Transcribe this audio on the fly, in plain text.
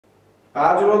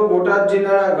આજરોજ બોટાદ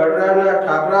જિલ્લાના ગઢડાના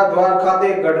ઠાકરા દ્વાર ખાતે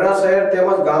ગઢડા શહેર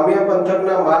તેમજ ગામિયા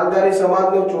પંથકના માલધારી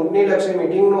સમાજનું ચૂંટણીલક્ષી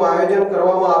મીટિંગનું આયોજન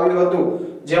કરવામાં આવ્યું હતું,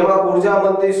 જેમાં ઉર્જા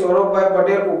મંત્રી સૌરભભાઈ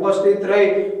પટેલ ઉપસ્થિત રહી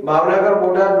ભાવનગર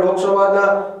બોટાદ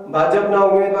લોકસભાના ભાજપના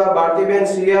ઉમેદવાર ભારતીબેન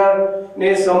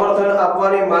સિયારને સમર્થન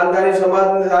આપવાની માલધારી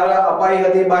સમાજ દ્વારા અપાઈ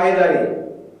હતી બાહેધરી।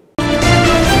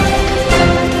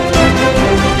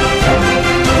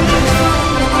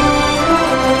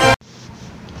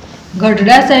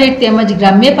 ગઢડા શહેર તેમજ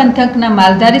ગ્રામ્ય પંથકના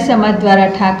માલધારી સમાજ દ્વારા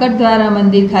ઠાકર દ્વારા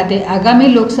મંદિર ખાતે આગામી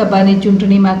લોકસભાની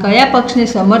ચૂંટણીમાં કયા પક્ષને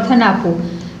સમર્થન આપવું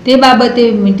તે બાબતે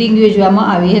મીટિંગ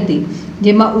યોજવામાં આવી હતી,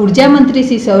 જેમાં ઉર્જા મંત્રી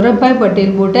શ્રી સૌરભભાઈ પટેલ,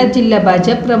 બોટાદ જિલ્લા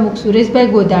ભાજપ પ્રમુખ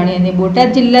સુરેશભાઈ ગોધાણી અને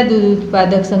બોટાદ જિલ્લા દૂધ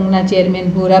ઉત્પાદક સંઘના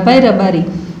chairman ભોરાભાઈ Rabari,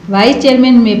 vice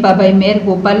chairman Mepabhai મેર,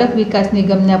 ગોપાલક વિકાસ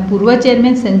નિગમના પૂર્વ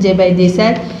ચેરમેન સંજયભાઈ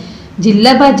દેસાઈ,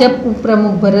 જિલ્લા ભાજપ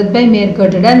ઉપપ્રમુખ ભરતભાઈ મેર,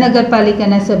 ગઢડા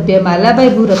નગરપાલિકાના સભ્ય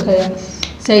માલાભાઈ ભુરખયા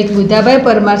સહિત બુધાભાઈ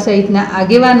પરમાર સહિતના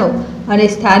આગેવાનો અને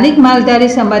સ્થાનિક માલધારી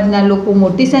સમાજના લોકો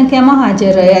મોટી સંખ્યામાં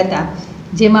હાજર રહ્યા હતા,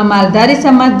 જેમાં માલધારી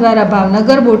સમાજ દ્વારા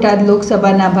ભાવનગર બોટાદ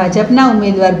લોકસભાના ભાજપના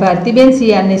ઉમેદવાર ભારતીબેન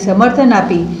સિયારને સમર્થન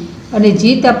આપી અને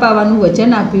જીત અપાવવાનું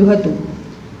વચન આપ્યું હતું।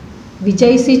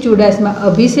 વિજયસિંહ ચુડાસમા,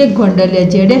 અભિષેક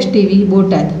ગોંડલિયા, ZSTV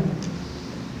બોટાદ।